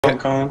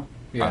Con?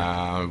 We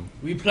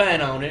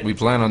plan on it. We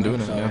plan on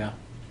doing it. So, yeah.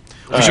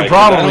 We should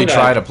probably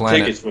try to plan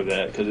tickets for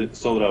that because it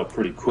sold out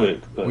pretty quick.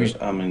 But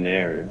I'm in the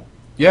area.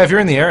 Yeah, if you're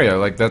in the area,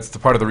 like that's the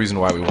part of the reason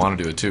why we want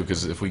to do it too.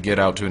 Because if we get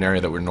out to an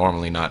area that we're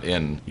normally not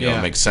in, you know,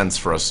 it makes sense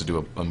for us to do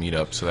a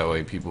meetup, so that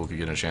way people could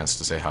get a chance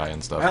to say hi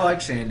and stuff. I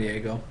like San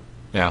Diego.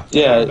 Yeah.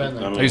 Yeah.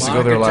 I used to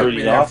go there a lot. Took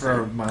me there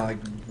for my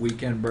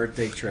weekend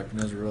birthday trip, and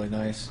it was really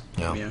nice.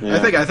 Yeah.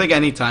 I think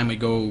anytime we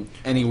go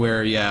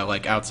anywhere,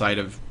 like outside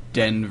of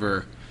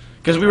Denver,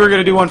 because we were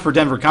gonna do one for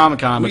Denver Comic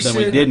Con, but then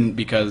we didn't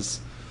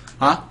because,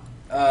 I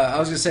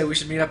was gonna say we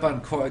should meet up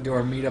on do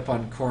our meetup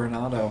on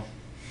Coronado.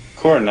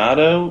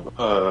 Coronado?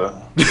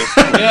 Yeah,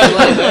 I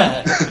like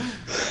that.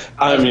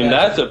 I mean,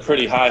 that's a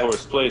pretty high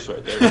horse place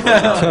right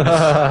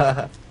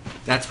there.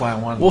 That's why I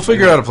wanted. We'll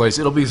figure out a place.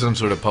 It'll be some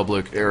sort of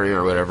public area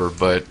or whatever.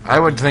 But I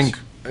would think,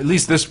 at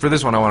least for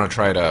this one, I want to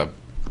try to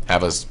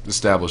have us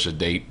establish a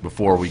date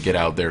before we get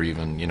out there,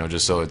 even, you know,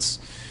 just so it's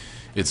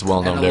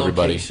well known to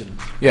everybody.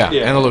 Yeah,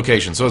 and the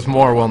location. So it's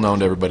more well known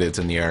to everybody that's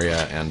in the area.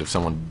 And if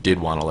someone did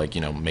want to, like,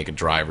 you know, make a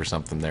drive or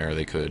something there,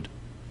 they could.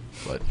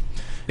 But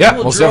yeah,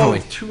 most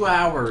definitely. 2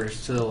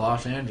 hours to the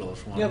Los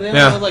Angeles one. Yeah, but they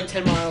live like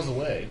 10 miles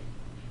away.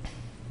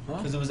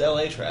 Because it was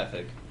LA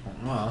traffic.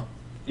 Well.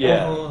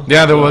 Yeah.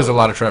 Yeah, there was a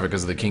lot of traffic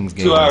because of the Kings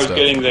game. 2 hours and stuff.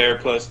 getting there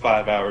plus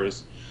 5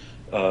 hours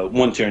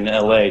once you're in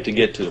LA to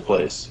get to the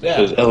place.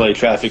 Yeah. Because LA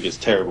traffic is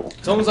terrible.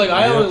 Someone's like,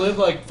 I only live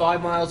like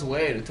 5 miles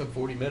away, and it took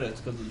 40 minutes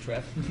because of the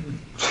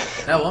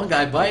traffic. That one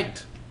guy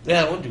biked.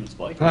 Yeah, one dude's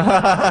biking.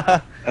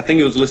 I think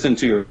he was listening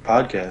to your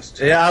podcast.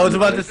 Yeah, I was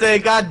about to say,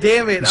 God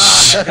damn it!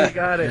 Ah, you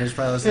got it. He's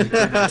probably listening to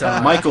Cricket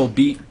Talk. Michael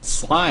beat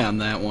Sly on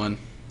that one.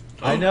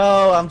 I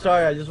know. I'm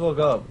sorry. I just woke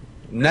up.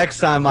 Next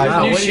time,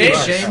 Wow, I. what are you,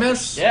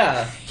 Seamus?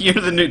 Yeah. You're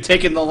the new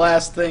taking the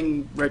last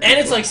thing. Right And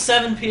it's like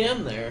 7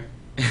 p.m. there.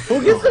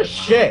 Who gives a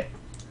shit?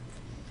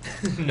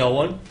 No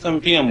one.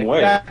 7 p.m. where?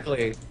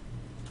 Exactly.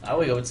 I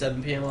wake up at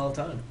 7 p.m. all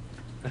the time.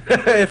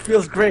 It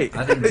feels great.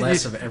 I think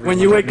less of everyone when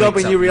you wake up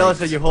wakes and you realize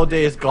late. that your whole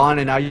day is gone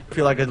and now you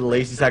feel like a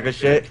lazy sack of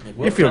shit, Like,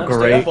 you feel I'm staying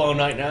great. up all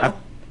night now.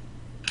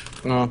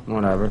 Oh,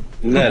 whatever.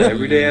 Isn't that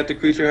every day at the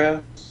Creature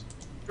House?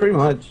 Pretty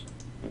much.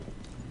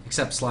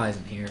 Except Sly's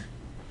in here.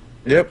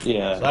 Yep.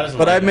 Yeah. So that doesn't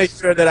But I like make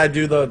us. sure that I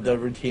do the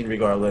routine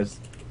regardless.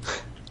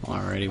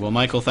 Alrighty. Well,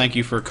 Michael, thank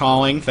you for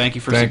calling. Thank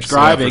you for Thanks,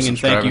 subscribing, for and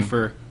thank you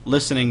subscribing. for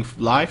listening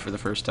live for the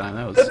first time.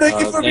 That was Thank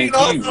you for being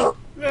thank you. awesome.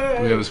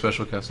 Do we have a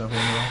special cast out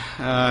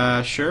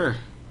for sure.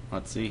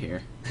 Let's see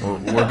here.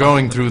 We're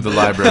going through the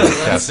library of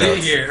Let's cast see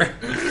outs. here.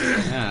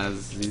 Yeah,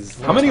 these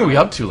How many are we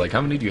up to? Like, how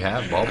many do you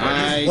have, ballpark?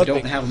 I What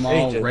don't the have them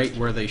all agent? right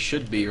where they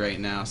should be right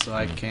now, so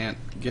I can't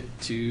get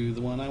to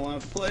the one I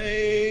want to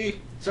play.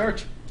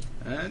 Search.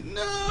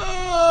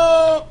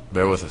 No.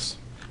 Bear with us.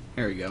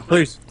 Here we go.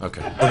 Please.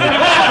 Okay.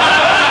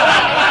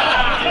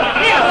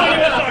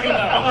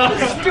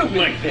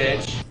 Stupid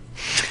bitch.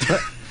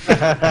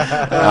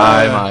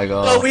 Hi,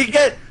 Michael. So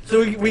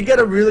we get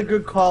a really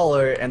good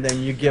caller and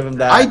then you give him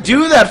that. I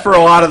do that for a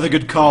lot of the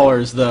good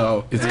callers,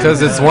 though. It's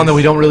because it's one that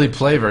we don't really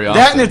play very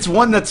often. That and it's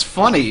one that's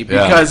funny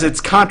because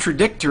it's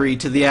contradictory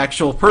to the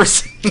actual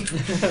person.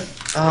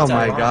 Oh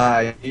my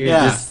god. You're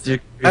Yeah. you're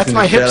That's confusing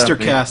my the shit out hipster of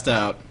me. cast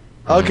out.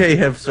 Okay,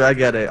 hipster, I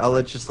get it. I'll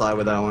let you slide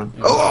with that one.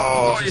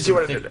 Oh, you see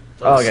what I did?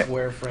 Okay.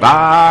 Square frame.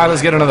 Ah,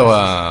 let's get another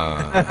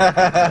one.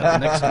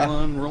 Next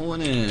one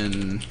rolling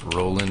in.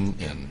 Rolling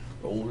in.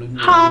 Rolling.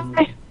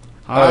 Hi.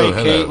 Hi, Oh,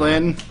 hello.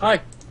 Caitlin.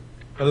 Hi.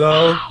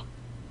 Hello.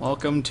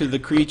 Welcome to the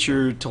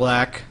Creature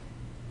Talk.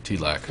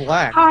 T-Lac.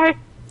 Black. Hi.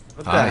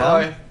 What the Hi.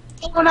 hell?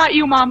 Oh, not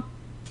you, Mom.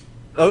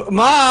 Oh,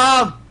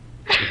 Mom!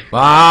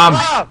 Mom!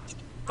 Mom!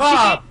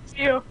 Mom!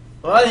 You.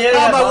 Well, yeah,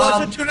 Mom, I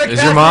Mom. listened to the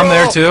Is your mom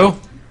there casserole. too?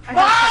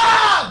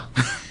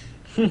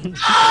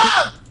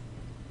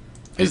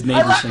 His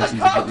neighbor thinks he's getting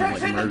like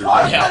murdered.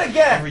 Yeah,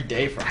 again. every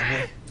day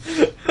probably.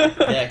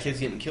 Yeah, kids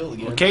getting killed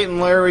again. Caitlin,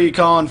 where are you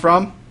calling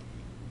from?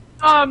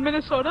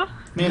 Minnesota.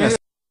 Minnesota.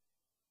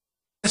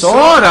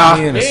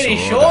 Hey,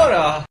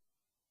 Shora.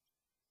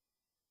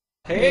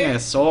 Hey.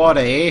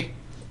 Minnesota, eh?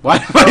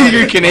 Why are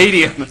you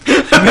Canadian?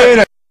 Minnesota,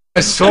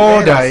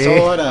 eh?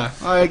 Minnesota.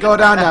 I go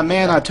down to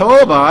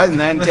Manitoba and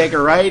then take a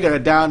right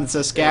down to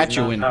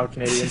Saskatchewan. How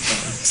Canadian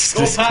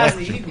Go past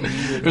the Eagle.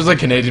 There's like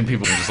Canadian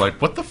people who are just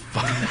like, what the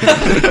fuck?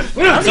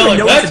 We don't sound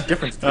like that.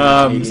 difference.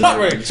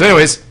 Sorry. So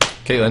anyways,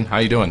 Caitlin, how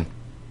you doing?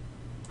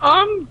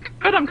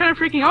 Good. I'm kind of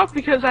freaking out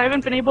because I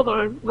haven't been able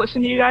to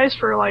listen to you guys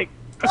for like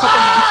a couple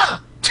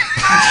months.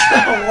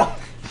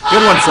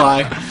 Good one,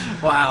 Sly.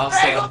 Wow.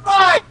 So,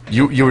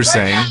 You were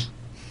saying?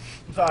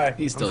 I'm sorry.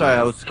 He's still I'm sorry,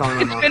 there. I was calling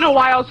my It's mom. been a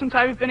while since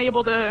I've been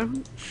able to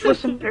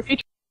listen to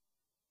Future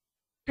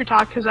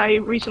Talk because I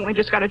recently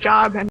just got a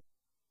job and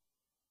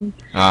Yeah.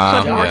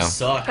 Yeah,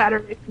 Suck.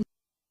 Saturday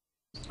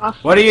stuff.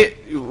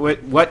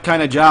 What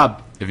kind of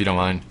job? if you don't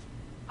mind.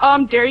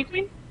 Dairy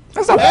Queen.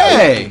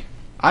 Hey!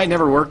 I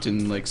never worked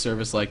in like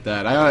service like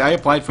that. I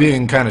applied for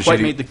Being kind of Quite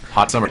shitty. made the-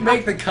 Hot summer.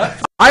 make the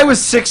cut. I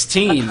was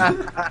 16. I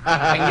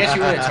can guess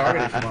you were at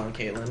Target if you want,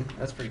 Caitlin.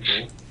 That's pretty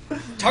cool.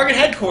 Target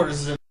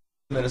headquarters is in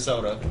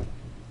Minnesota.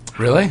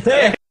 Really?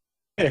 Yeah,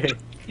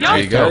 There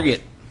you go.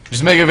 Target.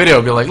 Just make a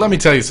video. Be like, let me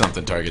tell you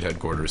something. Target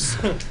headquarters.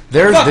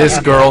 There's this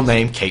girl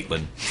named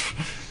Caitlin.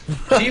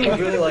 She would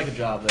really like a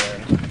job there.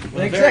 With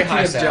An a very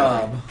high executive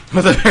salary. job.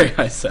 With a very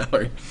high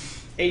salary.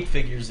 8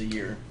 figures a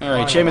year. All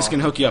right, Seamus can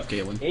hook you up,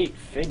 Caitlin. 8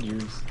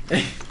 figures.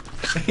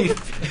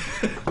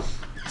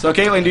 So,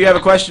 Caitlin, do you have a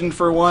question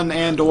for one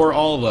and/or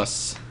all of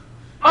us?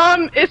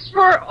 It's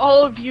for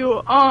all of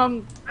you.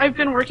 I've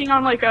been working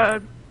on like I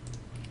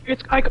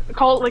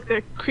call it like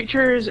the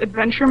Creatures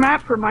Adventure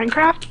map for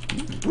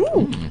Minecraft.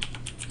 Ooh.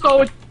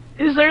 So,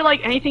 is there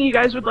like anything you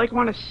guys would like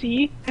want to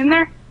see in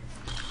there?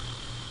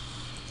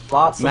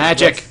 Lots of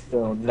Magic.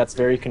 redstone. That's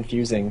very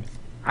confusing.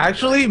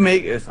 Actually,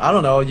 I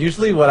don't know.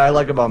 Usually, what I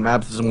like about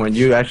maps is when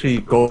you actually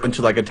go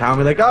into like a town,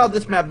 you're like, oh,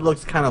 this map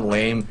looks kind of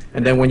lame,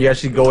 and then when you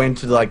actually go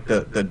into like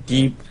the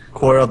deep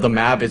core of the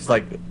map, it's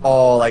like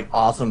all like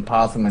awesome,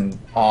 possum, and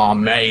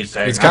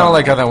amazing. It's kind of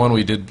like how that one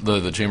we did,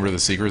 the Chamber of the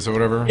Secrets or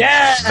whatever.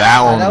 Yeah,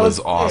 That one that was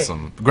was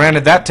awesome.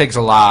 Granted, that takes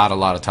a lot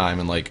of time,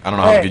 and like I don't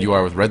know how Hey. good you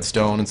are with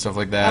redstone and stuff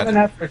like I have an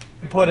that. effort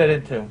to put it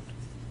into.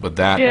 But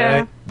that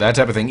Yeah. that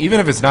type of thing, even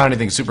if it's not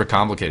anything super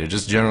complicated,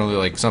 just generally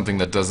like something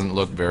that doesn't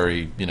look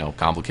very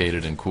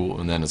complicated and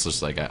cool, and then it's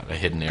just like a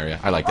hidden area.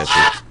 I like that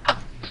too.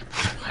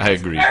 I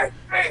agree.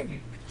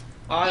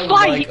 I would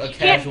Fly, like he a can't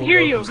casual hear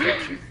Goku you.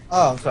 statue.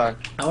 Oh, I'm sorry.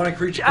 I want a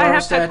creature I power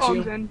have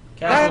headphones statue. in.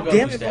 Casual God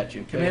damn Goku it.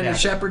 statue. Commander Big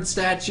Shepard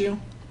statue.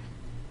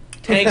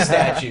 Tank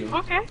statue.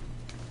 Okay.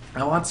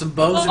 I want some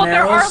bows Well, and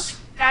there are arrows.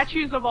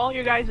 statues of all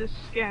you guys'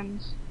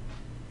 skins.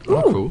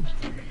 Oh, cool.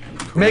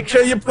 Make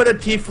sure you put a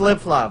T flip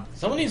flop.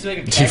 Someone needs to make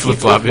a T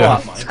flip-flop,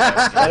 yeah.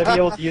 Minecraft. Gotta be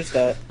able to use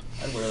that.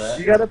 I'd wear that.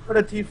 You gotta put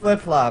a T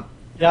flip flop.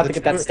 You have to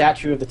get that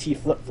statue of the T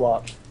flip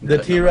flop. The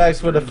T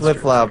Rex with a flip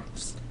flop.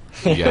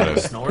 You gotta.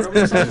 Snort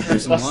over something?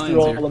 There's some Bust lines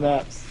through all here. the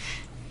maps.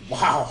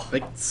 Wow.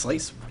 Like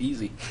slice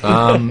easy.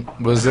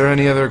 Was there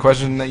any other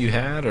question that you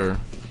had, or?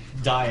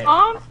 Diet.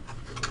 Huh?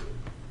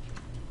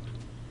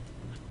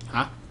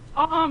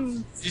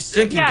 Just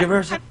think, Yeah, give her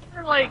except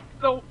for, like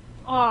the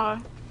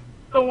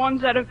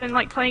ones that have been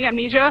like playing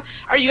Amnesia.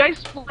 Are you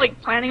guys like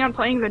planning on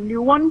playing the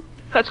new one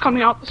that's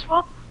coming out this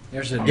fall?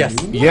 There's a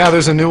Yes. new Yeah,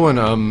 there's a new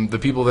one. The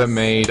people that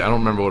made, I don't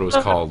remember what it was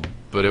called,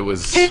 but it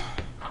was,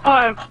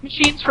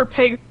 Machines for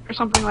Pigs or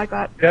something like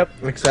that. Yep,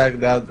 exactly.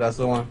 That's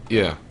the one.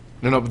 yeah.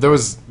 No, but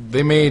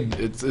they made,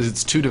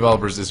 it's two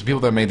developers. It's the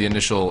people that made the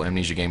initial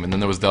Amnesia game, and then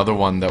there was the other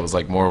one that was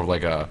like more of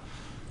like a,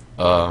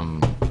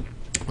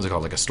 what's it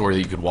called, like a story that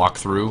you could walk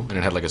through, and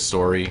it had like a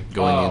story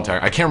going the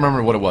entire, I can't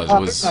remember what it was. It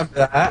was,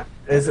 That.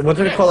 What's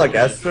it called, like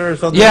Esther or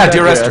something? yeah, like that?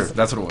 Dear Esther.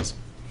 That's what it was.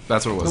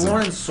 That's what it was. The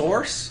one in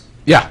Source?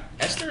 Yeah,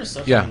 Esther is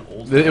such yeah. an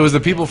old. It was the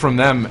people from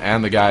them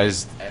and the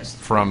guys Esther.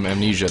 from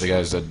Amnesia, the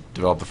guys that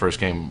developed the first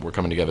game, were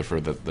coming together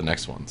for the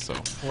next one. So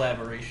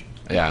Collaboration.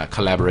 yeah,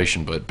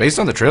 collaboration. But based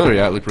on the trailer,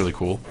 yeah, it looked really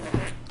cool.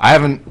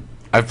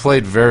 I've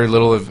played very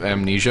little of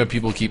Amnesia.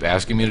 People keep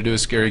asking me to do a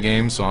scary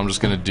game, so I'm just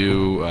gonna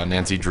do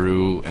Nancy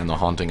Drew and the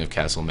Haunting of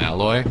Castle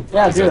Malloy.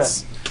 Yeah,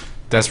 'cause do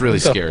that's really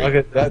scary.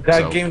 Okay, that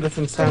So- game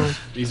doesn't sound.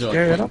 These are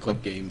Scary like at all. point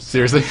and click games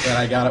Seriously? that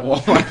I got at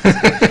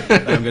Walmart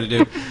that I'm gonna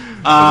do.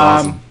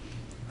 awesome.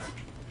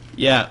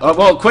 Yeah.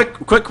 Well,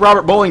 quick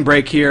Robert Bowling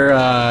break here.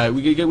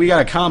 We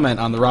got a comment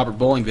on the Robert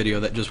Bowling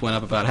video that just went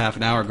up about half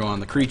an hour ago on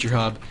the Creature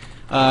Hub.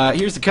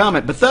 Here's the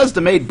comment.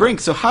 Bethesda made Brink,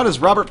 so how does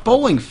Robert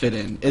Bowling fit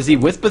in? Is he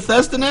with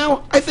Bethesda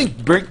now? I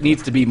think Brink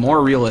needs to be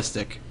more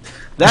realistic.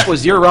 That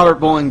was your Robert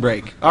Bowling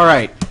break. All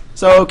right.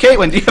 So,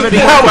 Caitlin, do you have any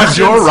more That was questions?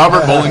 your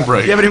Robert Bowling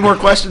break. Do you have any more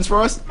questions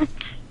for us?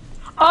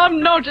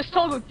 No, just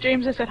told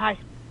James I said hi.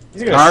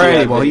 He's gonna All see right.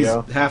 that Well, he's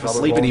video. half Robert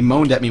asleep and he Bowling.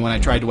 moaned at me when I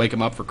tried to wake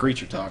him up for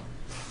Creature Talk.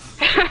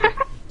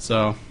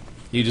 So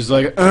he just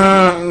like,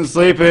 I'm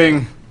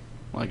sleeping.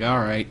 I'm like, all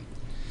right.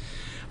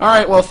 All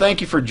right, well, thank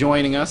you for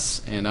joining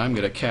us, and I'm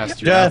going to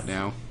cast you Jeff. out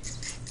now.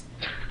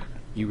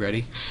 You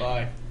ready?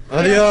 Bye.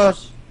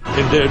 Adios.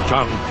 In their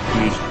tongue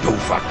is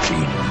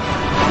Dovahkiin,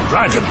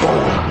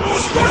 Dragonborn.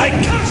 I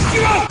cast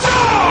you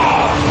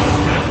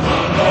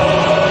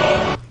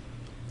out!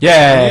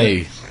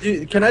 Yay!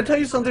 Dude, can I tell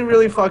you something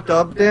really fucked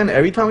up, Dan?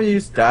 Every time I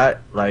use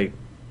that, like,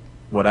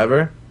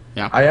 whatever,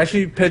 Yeah. I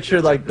actually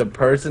picture, like, the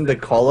person that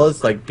call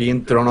us, like,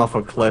 being thrown off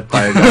a cliff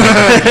by a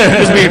guy.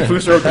 Just me and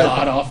Fusro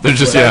God off. They're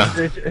just, yeah.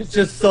 It's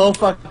just so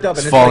fucked up.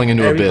 It's and falling like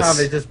into every abyss.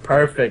 Time it's just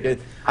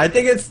perfect. I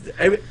think it's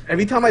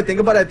every time I think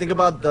about it, I think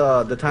about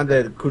the time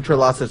that Kucher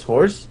lost his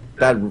horse,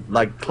 that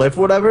like cliff,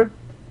 whatever.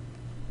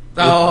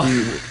 Oh.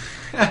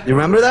 You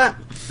remember that?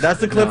 That's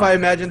the cliff I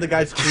imagine the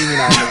guy screaming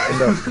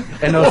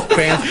at and those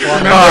fans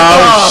falling.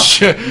 Oh,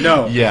 shit.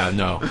 No. Yeah,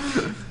 no.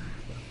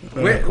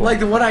 Wait, like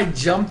the one I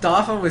jumped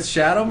off of with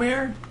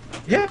Shadowmere?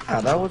 Yeah,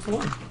 that was the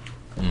one.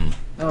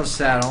 That was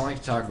sad. I don't like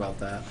to talk about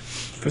that.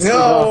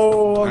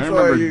 No, I I'm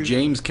remember sorry.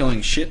 James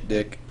killing Shit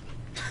Dick.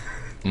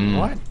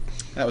 What?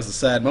 That was a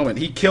sad moment.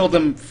 He killed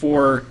him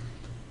for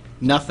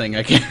nothing.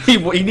 I can't.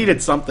 He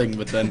needed something,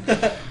 but then.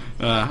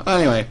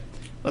 Anyway,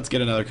 let's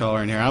get another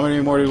caller in here. How many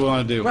more do we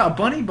want to do? Wow,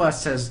 Bunny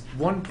Bust has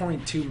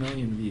 1.2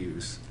 million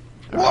views.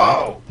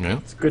 Whoa! Yeah.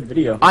 It's a good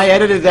video. I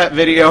edited that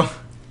video.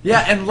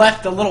 Yeah, and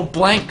left a little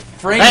blank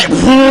frame. Hey,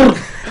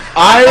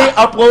 I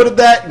uploaded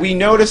that. We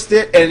noticed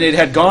it, and it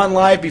had gone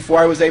live before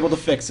I was able to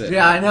fix it.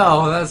 Yeah, I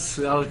know. I was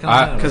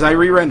coming Because I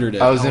re-rendered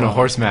it. I was in a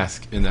horse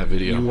mask in that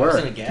video. You were.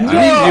 in a gas We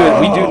need to do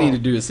it. We do need to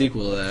do a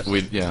sequel to that.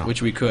 Yeah.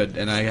 Which we could,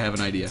 and I have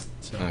an idea.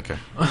 So. Okay.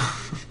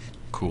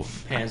 Cool.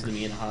 Pans to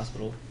me in a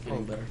hospital.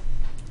 Getting better.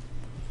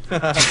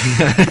 Kind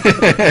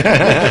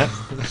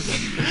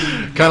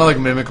of like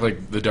mimic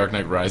like The Dark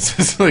Knight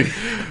Rises, like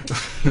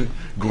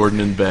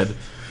Gordon in bed.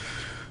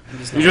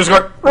 You just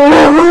go.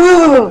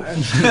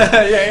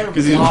 Yeah,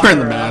 Because he's wearing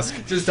the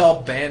mask. Just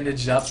all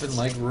bandaged up and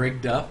like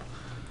rigged up.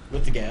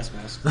 With the gas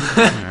mask.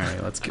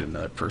 Alright, let's get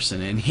another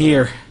person in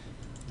here.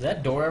 Did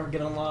that door ever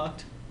get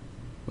unlocked?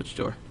 Which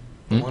door?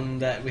 The one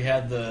that we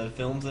had the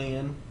film thing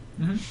in?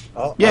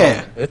 Oh,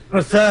 Yeah. It's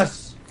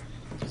process.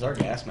 Because our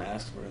gas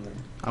masks were in there.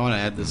 I want to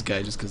add this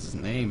guy just because his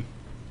name.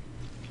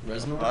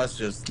 Resinol? That's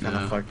just kind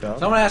of No. fucked up.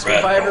 Someone asked me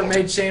if I ever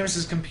made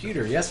Seamus's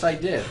computer. Yes, I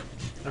did.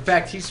 In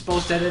fact, he's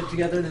supposed to edit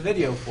together the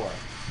video for it.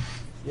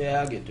 Yeah,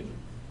 I'll get to it.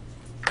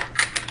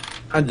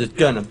 I'm just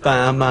gonna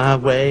find my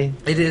way.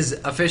 It is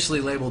officially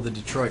labeled the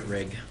Detroit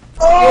rig.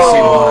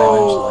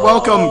 Oh!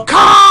 Welcome,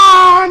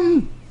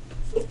 Khan!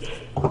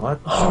 What?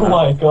 Oh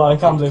my god, I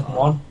can't believe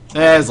one.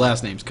 His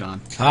last name's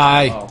Khan.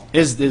 Hi. Oh,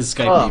 His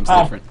Skype Oh, name's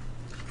hi. different.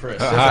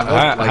 Chris.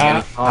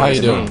 How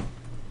you doing?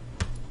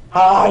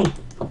 Hi!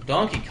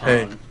 Donkey Kong.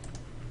 Hey.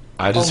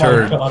 I just Oh my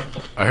heard. God.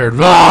 I heard.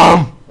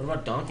 Mom. What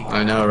about Donkey Kong?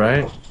 I know,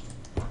 right?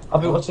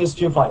 I've been watching this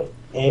stream like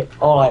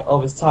all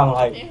this time.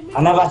 Like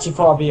I never actually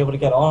thought I'd be able to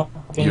get on.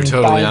 I've been You're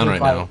totally dying on to,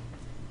 right like- now.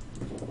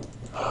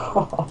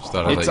 Just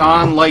thought I'd It's let you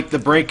on know. like the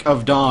break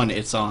of dawn.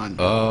 It's on.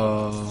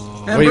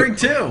 Oh. And Wait, Brig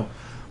 2.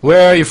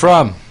 where are you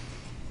from?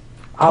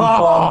 I'm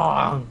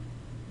from.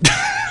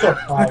 What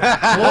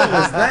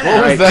was that?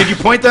 Alright, that? did you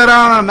point that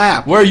out on a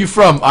map? Where are you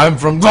from? I'm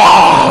from.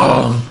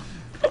 I'm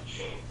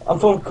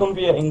from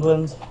Cumbria,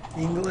 England.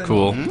 England.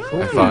 Cool.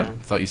 I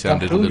thought you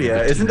sounded a little Cumbia.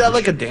 bit. Isn't that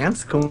like a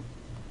dance? Cool.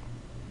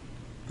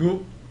 I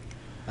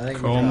think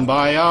we dropped.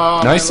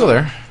 Kumbaya. No, he's still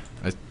there.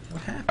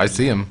 I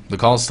see him. The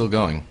call's still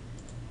going.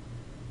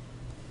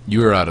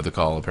 You were out of the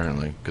call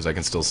apparently because I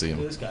can still see Look at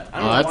him. this guy. I Oh,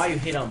 don't know that's- why you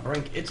hate on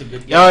Brink. It's a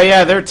good game. Oh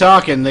yeah, they're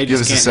talking. They Give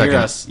just us a can't second. hear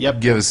us. Yep.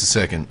 Give us a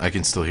second. I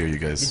can still hear you You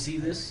guys. see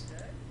this?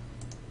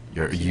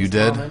 Are See you this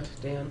dead? comment,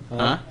 Dan?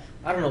 Huh?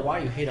 I don't know why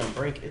you hate on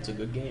Brink. It's a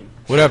good game.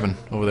 What happened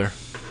over there?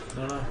 I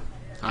don't know.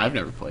 I've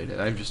never played it.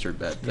 I've just heard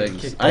bad Yeah,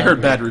 things. kick I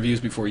heard back, bad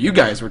reviews before you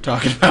guys were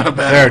talking about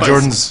bad There, ones.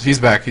 Jordan's. He's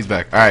back. He's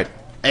back. All right.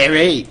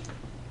 Alright.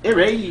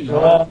 Alright.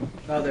 Uh,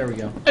 Oh, there we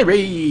go.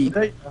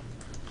 Alright.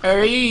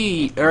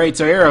 Alright. Alright,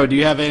 so Arrow, do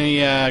you have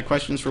any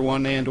questions for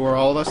one and or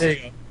all of us? There you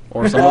go.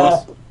 Or some of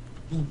us?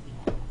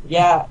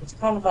 yeah, it's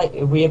kind of like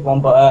a weird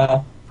one, but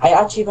are you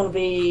actually going to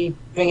be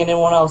bringing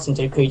anyone else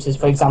into the creatures?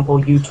 For example,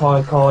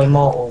 Utoric or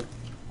Immortal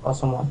or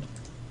someone?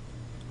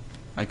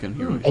 I couldn't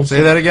hear you. It's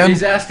Say that again.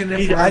 He's asking if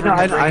He's- we're I ever know,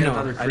 gonna I know, bring I know,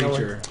 another I know what-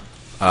 creature.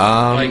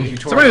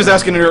 Somebody was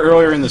asking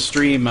earlier in the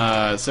stream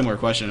similar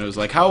question. It was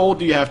like, how old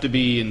do you have to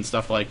be and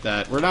stuff like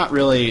that. We're not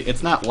really.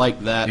 It's not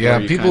like that. Yeah,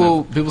 where you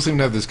people seem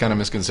to have this kind of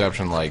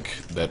misconception, like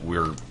that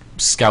we're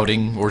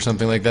scouting or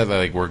something like that. That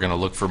like we're gonna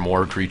look for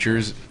more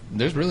creatures.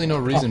 There's really no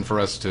reason for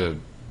us to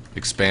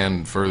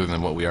expand further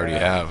than what we already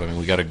have. I mean,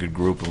 we got a good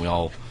group and we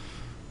all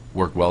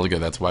work well together.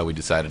 That's why we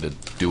decided to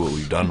do what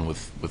we've done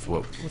with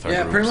our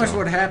Yeah, group. pretty much so.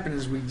 what happened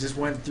is we just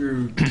went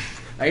through,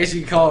 I guess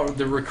you could call it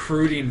the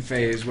recruiting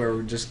phase, where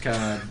we just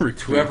kind of,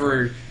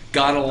 whoever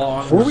got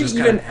along Were was we just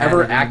even kinda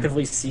ever added in.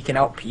 actively seeking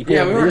out people?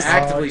 Yeah, we were just-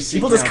 actively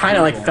seeking People just out kind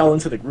of like people. fell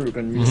into the group,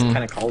 and we just Mhm.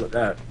 kind of called it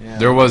that. Yeah.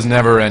 There was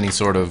never any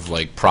sort of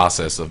like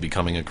process of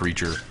becoming a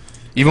creature.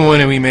 Even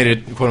when we made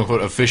it quote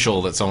unquote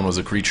official that someone was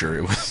a creature,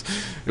 it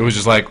was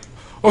just like,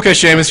 okay,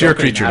 Seamus, you're a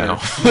creature now.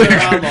 Been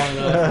around long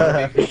enough to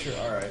be a creature.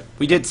 All right.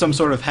 We did some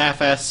sort of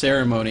half-ass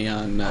ceremony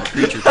on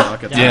Creature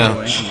Talk at Yeah. that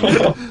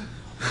point.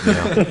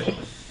 Yeah.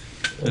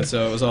 And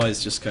so it was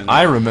always just kind of.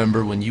 I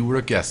remember when you were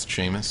a guest,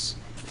 Seamus.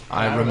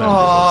 I remember those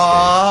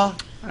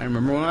Aww. I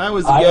remember when I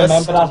was a I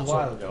guest. remember That was that. a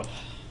while ago. days.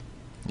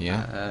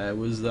 Yeah, I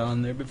was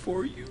on there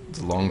before you. it's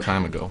a long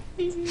time ago.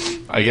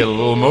 I get a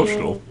little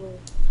emotional.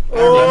 I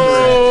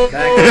remember it.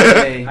 Back in the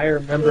day. I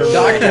remember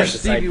Dr. when we had this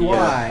Stevie idea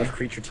Y. of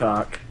Creature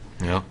Talk.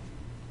 Yeah.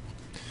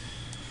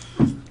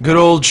 Good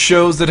old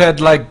shows that had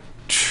like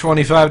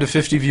 25 to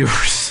 50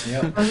 viewers.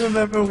 Yep. I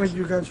remember when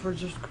you guys were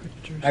just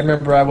creatures. I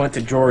remember I went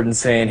to Jordan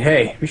saying,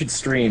 "Hey, we should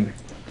stream,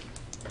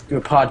 do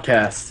a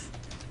podcast."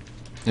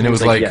 And it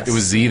was Like, like, yes. it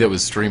was Z that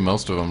was stream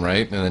most of them,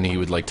 right? And then he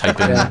would like type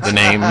in the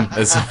name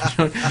as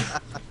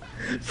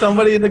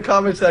Somebody in the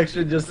comment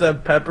section just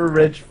said Pepper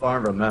Ridge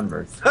Farm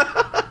remembers.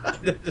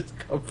 Just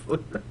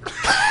completely.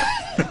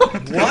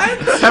 What?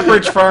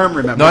 Pepperidge Farm,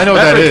 remember? No, I know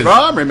what that Pepperidge is.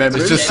 Farm, remember?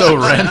 It's just so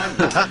random.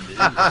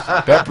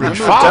 Pepperidge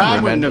Remember a Farm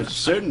time when remembers.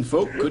 certain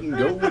folk couldn't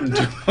go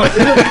into.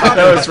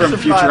 That was from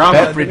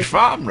Futurama. Pepperidge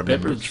Farm Pepperidge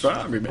remembers.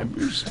 Farm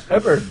remembers.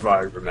 Pepper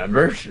Farm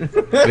remembers.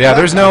 Yeah,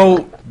 there's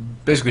no.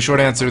 Basically, short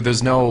answer: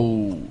 there's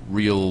no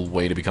real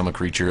way to become a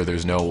creature.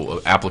 There's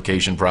no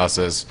application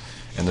process,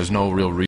 and there's no real reason.